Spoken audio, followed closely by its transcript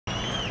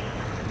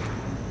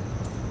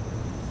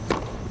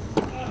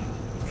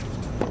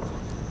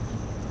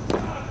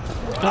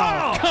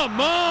Oh,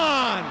 come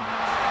on!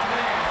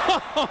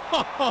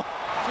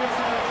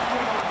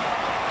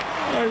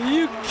 Are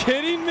you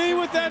kidding me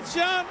with that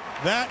shot?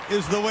 That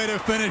is the way to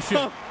finish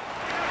it.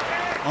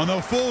 On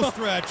the full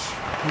stretch,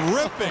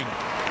 ripping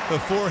the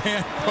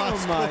forehand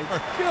cross. Oh my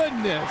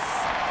goodness.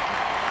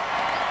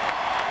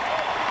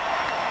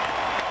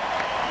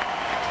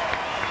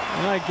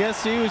 I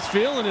guess he was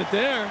feeling it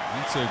there.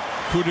 That's a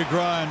coup de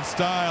grace in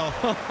style.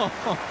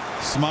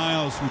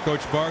 Smiles from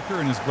Coach Barker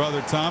and his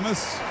brother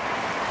Thomas.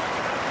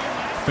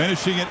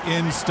 Finishing it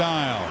in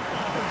style.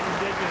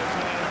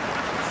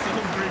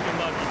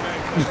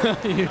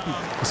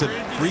 So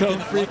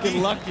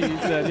freaking lucky, he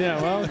said.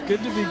 Yeah, well, it's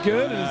good to be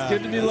good, and it's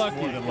good to be lucky.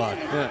 More than luck.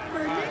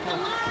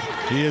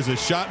 Yeah. He is a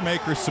shot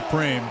maker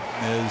supreme.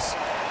 Is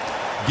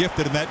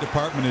gifted in that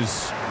department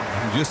as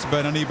just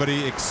about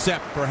anybody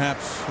except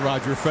perhaps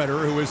Roger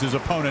Federer, who is his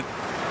opponent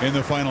in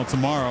the final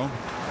tomorrow.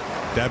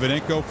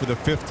 Davydenko, for the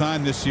 5th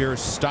time this year,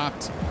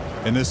 stopped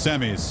in the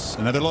semis.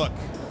 Another look.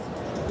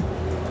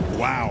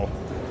 Wow.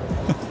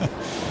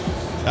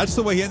 That's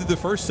the way he ended the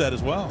first set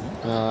as well.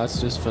 Oh,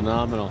 that's just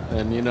phenomenal.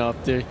 And you know,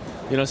 if they,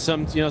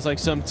 it's like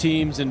some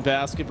teams in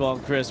basketball,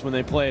 Chris, when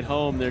they play at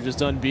home, they're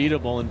just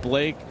unbeatable. And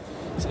Blake,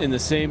 in the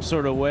same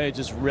sort of way,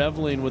 just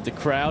reveling with the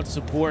crowd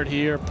support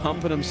here,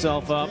 pumping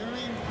himself up.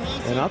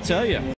 And I'll tell you,